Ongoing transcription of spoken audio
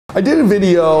I did a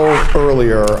video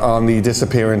earlier on the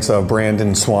disappearance of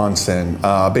Brandon Swanson.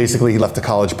 Basically, he left a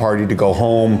college party to go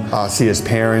home, see his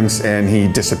parents, and he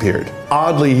disappeared.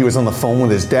 Oddly, he was on the phone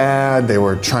with his dad. They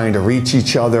were trying to reach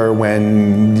each other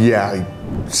when, yeah,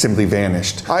 he simply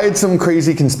vanished. I had some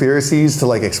crazy conspiracies to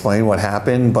like explain what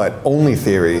happened, but only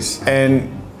theories.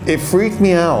 And it freaked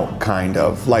me out, kind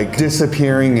of, like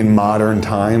disappearing in modern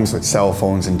times with cell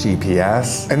phones and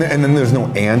GPS. And then there's no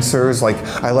answers. Like,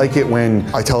 I like it when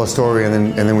I tell a story and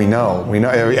then we know.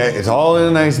 It's all in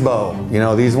a nice bow. You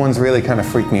know, these ones really kind of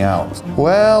freak me out.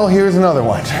 Well, here's another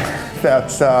one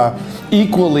that's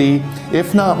equally,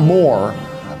 if not more,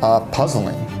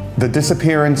 puzzling. The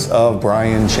disappearance of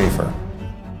Brian Shaffer.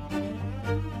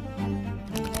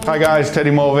 Hi guys,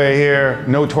 Teddy Move here,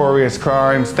 Notorious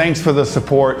Crimes. Thanks for the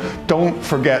support. Don't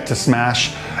forget to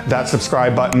smash that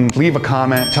subscribe button, leave a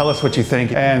comment, tell us what you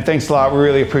think, and thanks a lot, we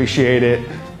really appreciate it.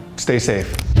 Stay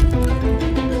safe.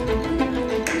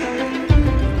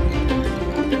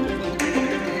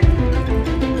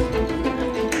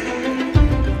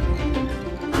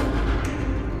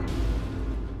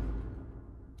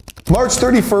 March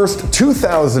 31st,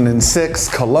 2006,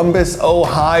 Columbus,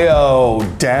 Ohio,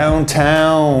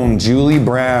 downtown Julie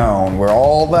Brown, where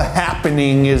all the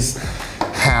happening is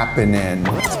happening.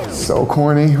 So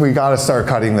corny, we gotta start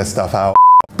cutting this stuff out.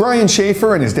 Brian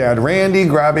Shaffer and his dad Randy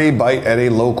grab a bite at a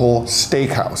local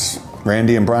steakhouse.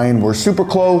 Randy and Brian were super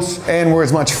close and were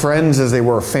as much friends as they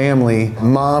were family.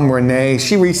 Mom, Renee,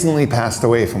 she recently passed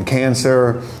away from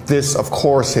cancer. This, of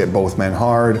course, hit both men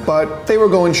hard, but they were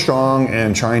going strong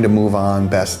and trying to move on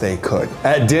best they could.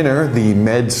 At dinner, the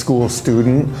med school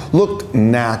student looked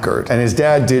knackered, and his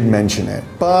dad did mention it.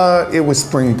 But it was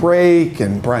spring break,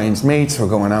 and Brian's mates were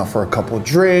going out for a couple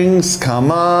drinks.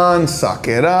 Come on, suck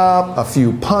it up. A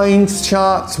few pints,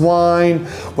 shots, wine,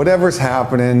 whatever's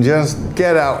happening, just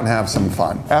get out and have some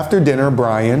fun. After dinner,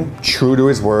 Brian, true to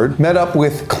his word, met up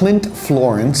with Clint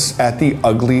Florence at the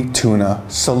Ugly Tuna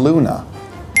Saloona.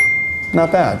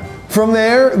 Not bad. From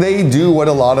there, they do what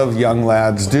a lot of young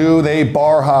lads do. They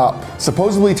bar hop,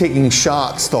 supposedly taking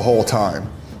shots the whole time.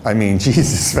 I mean,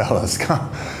 Jesus, fellas,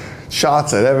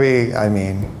 shots at every,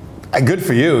 good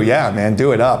for you, yeah, man,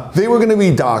 do it up. They were gonna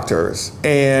be doctors,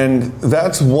 and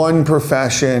that's one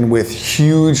profession with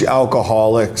huge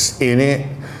alcoholics in it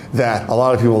that a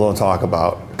lot of people don't talk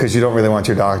about, because you don't really want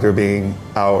your doctor being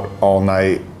out all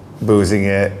night boozing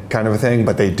it kind of a thing,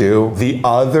 but they do. The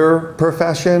other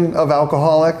profession of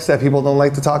alcoholics that people don't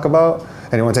like to talk about,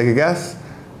 anyone take a guess?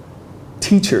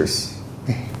 Teachers.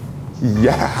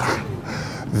 Yeah,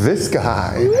 this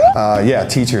guy. Yeah,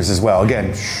 teachers as well.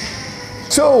 Again,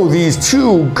 so these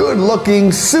two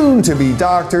good-looking, soon-to-be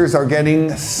doctors are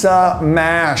getting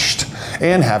smashed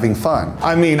and having fun.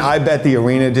 I mean, I bet the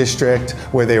Arena District,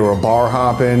 where they were bar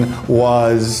hopping,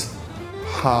 was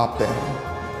hopping.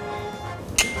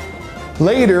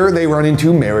 Later, they run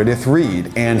into Meredith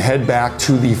Reed and head back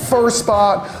to the first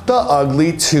spot, the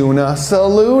Ugly Tuna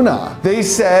Saloona. They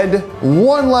said,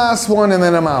 one last one and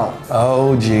then I'm out.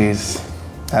 Oh, geez.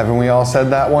 Haven't we all said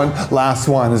that one? Last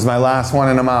one, this is my last one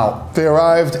and I'm out. They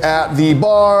arrived at the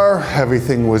bar,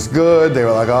 everything was good. They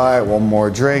were like, all right, one more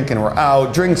drink and we're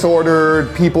out. Drinks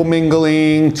ordered, people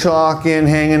mingling, talking,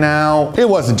 hanging out. It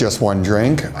wasn't just one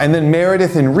drink. And then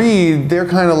Meredith and Reed, they're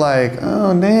kind of like,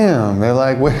 oh damn. They're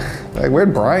like,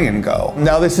 where'd Brian go?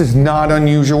 Now this is not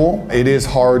unusual. It is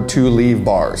hard to leave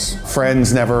bars.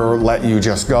 Friends never let you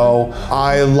just go.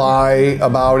 I lie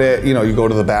about it. You know, you go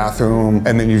to the bathroom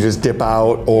and then you just dip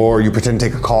out, or you pretend to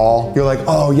take a call. You're like,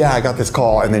 oh yeah, I got this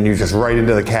call. And then you just right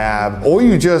into the cab, or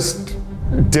you just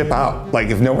dip out. Like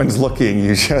if no one's looking,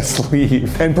 you just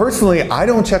leave. And personally, I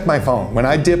don't check my phone. When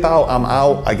I dip out, I'm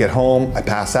out, I get home, I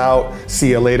pass out,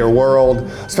 see you later world,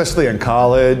 especially in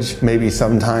college, maybe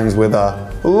sometimes with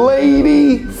a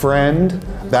lady friend.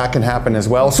 That can happen as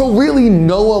well. So really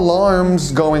no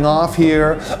alarms going off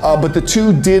here, but the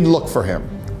two did look for him.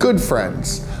 Good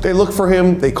friends. They look for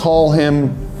him, they call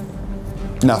him,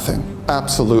 nothing,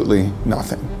 absolutely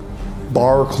nothing.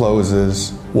 Bar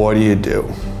closes, what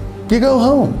do? You go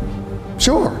home.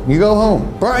 Sure, you go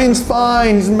home. Brian's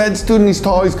fine, he's a med student, he's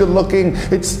tall, he's good looking.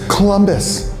 It's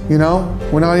Columbus, you know?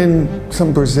 We're not in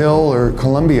some Brazil or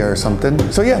Colombia or something.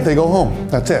 So yeah, they go home,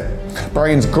 that's it.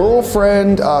 Brian's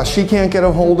girlfriend, she can't get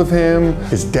a hold of him.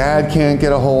 His dad can't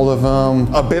get a hold of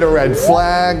him. A bit of red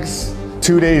flags.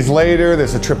 2 days later,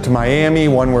 there's a trip to Miami,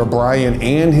 one where Brian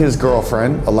and his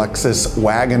girlfriend, Alexis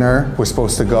Wagoner, were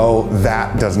supposed to go.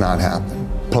 That does not happen.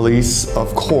 Police,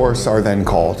 of course, are then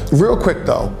called. Real quick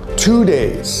though, 2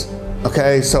 days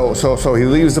Okay, so he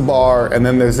leaves the bar, and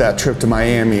then there's that trip to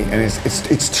Miami, and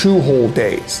it's 2 whole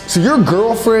days. So your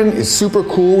girlfriend is super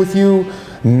cool with you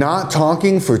not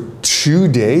talking for 2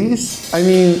 days? I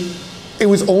mean, it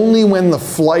was only when the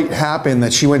flight happened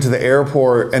that she went to the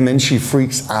airport and then she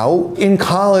freaks out. In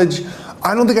college,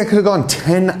 I don't think I could have gone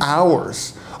 10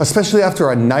 hours, especially after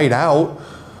a night out.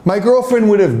 My girlfriend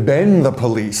would have been the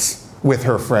police with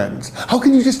her friends. How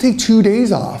can you just take 2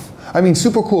 days off? I mean,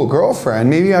 super cool girlfriend.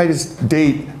 Maybe I just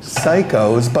date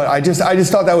psychos, but I just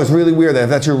thought that was really weird that if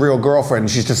that's your real girlfriend,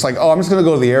 she's just like, oh, I'm just gonna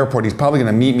go to the airport. He's probably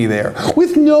gonna meet me there.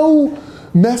 With no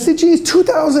messages,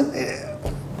 2000.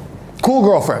 Cool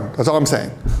girlfriend, that's all I'm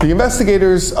saying. The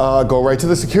investigators go right to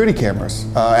the security cameras,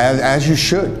 as you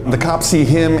should. The cops see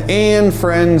him and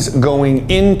friends going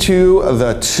into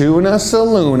the Tuna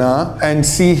Saloona and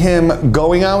see him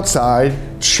going outside,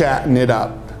 chatting it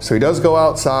up. So he does go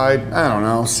outside, I don't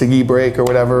know, ciggy break or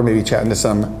whatever, maybe chatting to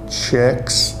some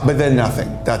chicks, but then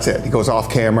nothing, that's it. He goes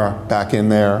off camera, back in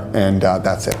there, and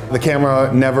that's it. The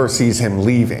camera never sees him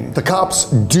leaving. The cops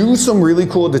do some really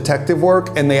cool detective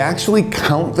work, and they actually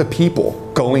count the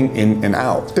people going in and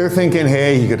out. They're thinking,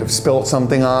 hey, he could have spilt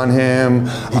something on him,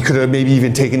 he could have maybe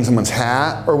even taken someone's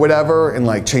hat or whatever and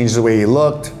like changed the way he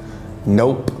looked.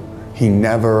 Nope, he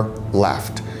never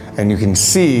left. And you can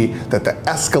see that the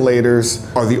escalators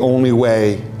are the only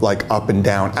way, like up and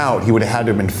down, out. He would have had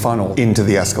to have been funneled into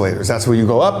the escalators. That's where you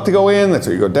go up to go in, that's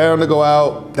where you go down to go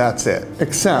out, that's it.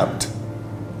 Except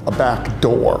a back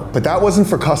door. But that wasn't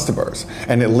for customers,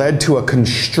 and it led to a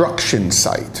construction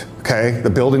site. Okay, the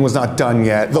building was not done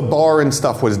yet. The bar and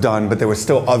stuff was done, but there was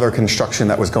still other construction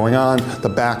that was going on. The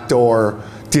back door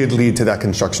did lead to that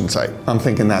construction site. I'm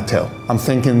thinking that too. I'm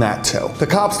thinking that too. The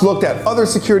cops looked at other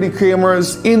security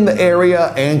cameras in the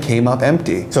area and came up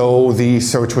empty. So the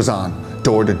search was on.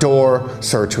 Door to door,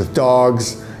 search with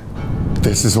dogs.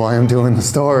 This is why I'm doing the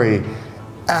story.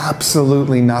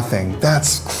 Absolutely nothing.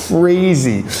 That's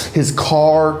crazy. His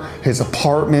car, his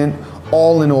apartment,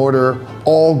 all in order,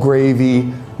 all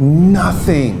gravy,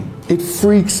 nothing. It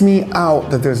freaks me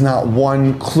out that there's not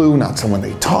one clue, not someone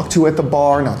they talked to at the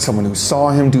bar, not someone who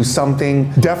saw him do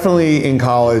something. Definitely in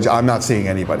college, I'm not seeing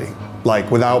anybody. Like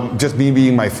without just me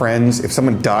being my friends, if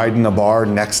someone died in a bar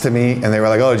next to me and they were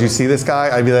like, oh, did you see this guy?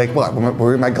 I'd be like, what,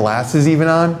 were my glasses even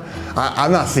on?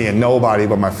 I'm not seeing nobody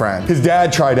but my friend. His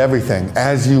dad tried everything,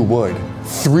 as you would.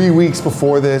 3 weeks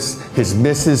before this, his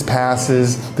missus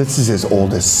passes. This is his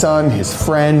oldest son, his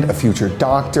friend, a future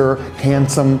doctor,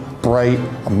 handsome, bright,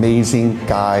 amazing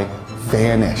guy,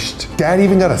 vanished. Dad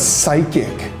even got a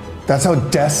psychic. That's how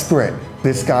desperate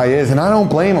this guy is, and I don't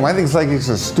blame him. I think psychics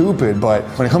are stupid, but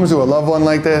when it comes to a loved one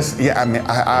like this, yeah, I mean,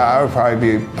 I would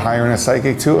probably be hiring a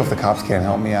psychic too if the cops can't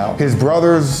help me out. His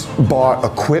brothers bought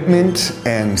equipment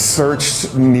and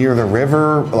searched near the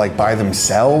river, like by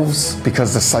themselves,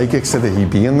 because the psychic said that he'd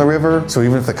be in the river. So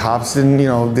even if the cops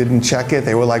didn't check it,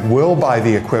 they were like, we'll buy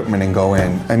the equipment and go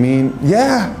in. I mean,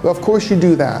 yeah, of course you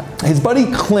do that. His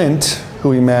buddy Clint,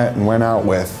 who he met and went out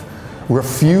with,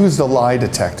 refused the lie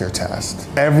detector test.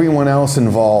 Everyone else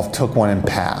involved took one and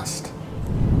passed.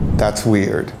 That's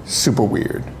weird, super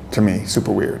weird to me,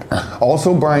 super weird.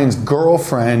 Also, Brian's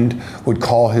girlfriend would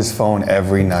call his phone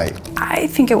every night. I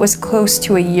think it was close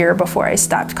to a year before I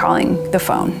stopped calling the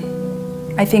phone.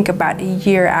 I think about a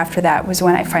year after that was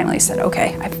when I finally said,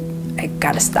 okay, I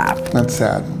gotta stop. That's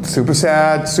sad, super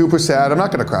sad, super sad. I'm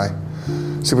not gonna cry.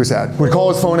 Super sad. We'd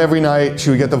call his phone every night.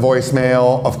 She would get the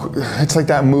voicemail. It's like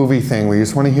that movie thing where you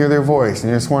just want to hear their voice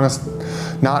and you just want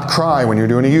to not cry when you're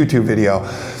doing a YouTube video.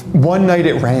 One night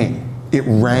it rang. It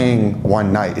rang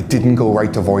one night. It didn't go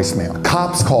right to voicemail.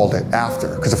 Cops called it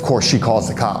after, because of course she calls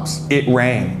the cops. It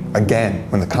rang again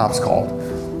when the cops called.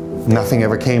 Nothing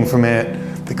ever came from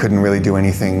it. They couldn't really do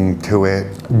anything to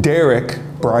it. Derek,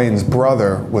 Brian's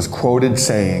brother, was quoted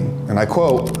saying, and I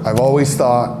quote, "I've always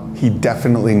thought he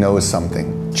definitely knows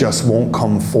something, just won't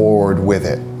come forward with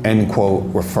it," end quote,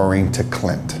 referring to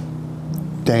Clint.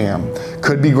 Damn,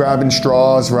 could be grabbing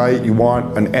straws, right? You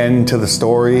want an end to the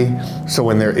story, so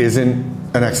when there isn't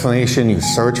an explanation, you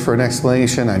search for an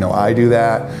explanation. I know I do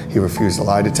that. He refused the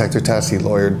lie detector test. He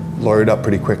lawyered up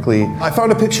pretty quickly. I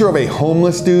found a picture of a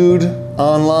homeless dude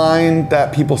online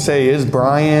that people say is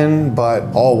Brian, but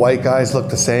all white guys look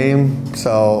the same,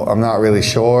 so I'm not really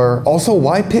sure. Also,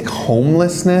 why pick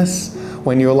homelessness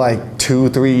when you're like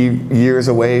 2-3 years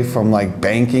away from like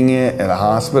banking it at a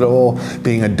hospital,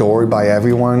 being adored by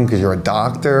everyone because you're a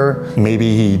doctor.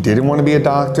 Maybe he didn't want to be a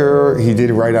doctor. He did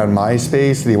write on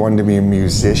MySpace that he wanted to be a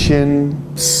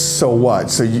musician. So what?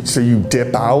 So you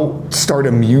dip out, start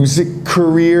a music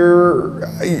career,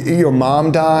 your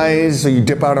mom dies, so you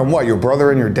dip out on what? Your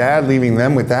brother and your dad, leaving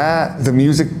them with that? The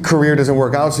music career doesn't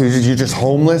work out, so you're just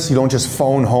homeless? You don't just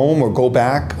phone home or go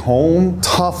back home?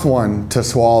 Tough one to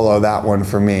swallow, that one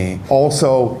for me.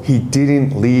 Also, he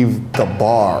didn't leave the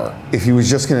bar. If he was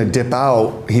just gonna dip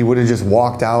out, he would have just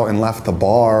walked out and left the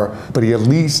bar, but he at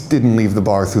least didn't leave the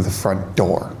bar through the front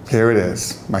door. Here it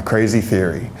is, my crazy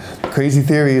theory. Crazy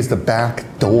theory is the back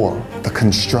door, the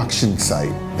construction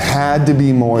site. Had to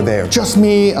be more there. Just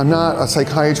me, I'm not a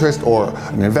psychiatrist or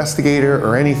an investigator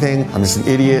or anything. I'm just an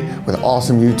idiot with an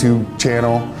awesome YouTube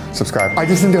channel. Subscribe. I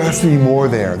just think there has to be more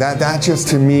there. That just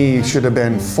to me should have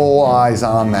been full eyes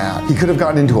on that. He could have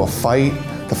gotten into a fight.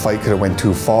 The fight could have went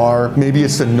too far. Maybe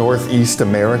it's the Northeast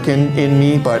American in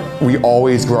me, but we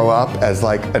always grow up as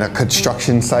like in a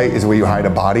construction site is where you hide a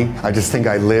body. I just think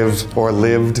I lived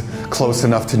close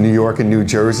enough to New York and New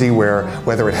Jersey where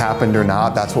whether it happened or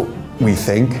not, that's what we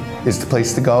think is the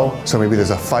place to go. So maybe there's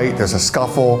a fight, there's a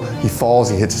scuffle, he falls,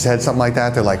 he hits his head, something like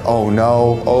that. They're like, oh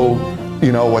no, oh,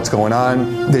 you know, what's going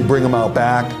on? They bring him out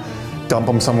back, dump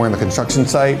him somewhere in the construction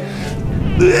site.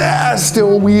 Yeah,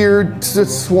 still weird to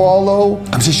swallow.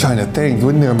 I'm just trying to think,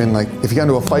 wouldn't there have been like, if he got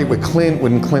into a fight with Clint,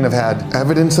 wouldn't Clint have had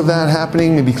evidence of that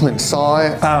happening? Maybe Clint saw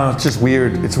it. I don't know, it's just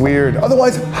weird, it's weird.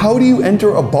 Otherwise, how do you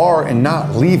enter a bar and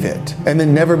not leave it? And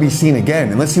then never be seen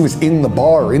again, unless he was in the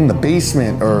bar, or in the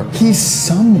basement, or he's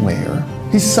somewhere.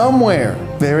 He's somewhere.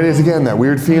 There it is again, that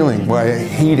weird feeling where I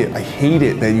hate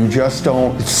it that you just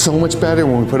don't, it's so much better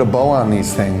when we put a bow on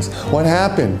these things. What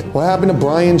happened? What happened to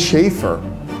Brian Shaffer?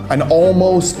 An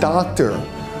almost doctor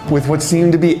with what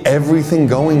seemed to be everything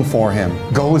going for him.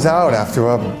 Goes out after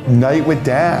a night with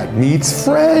dad, meets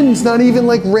friends, not even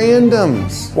like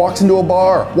randoms. Walks into a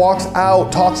bar, walks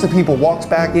out, talks to people, walks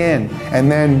back in,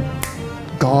 and then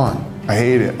gone. I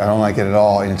hate it, I don't like it at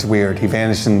all, and it's weird. He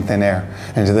vanished in thin air,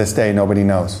 and to this day, nobody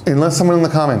knows. Unless someone in the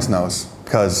comments knows,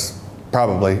 because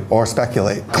probably, or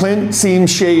speculate. Clint seems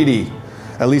shady,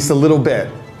 at least a little bit.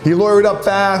 He lawyered up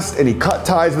fast and he cut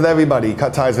ties with everybody. He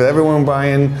cut ties with everyone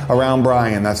around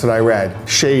Brian. That's what I read.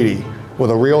 Shady.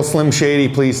 With a real Slim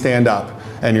Shady, please stand up.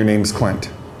 And your name's Clint.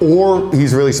 Or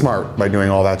he's really smart by doing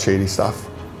all that shady stuff.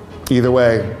 Either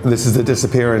way, this is the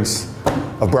disappearance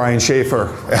of Brian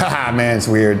Shaffer. Ah, man, it's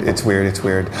weird. It's weird. It's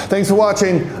weird. Thanks for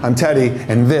watching. I'm Teddy,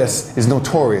 and this is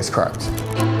Notorious Crimes.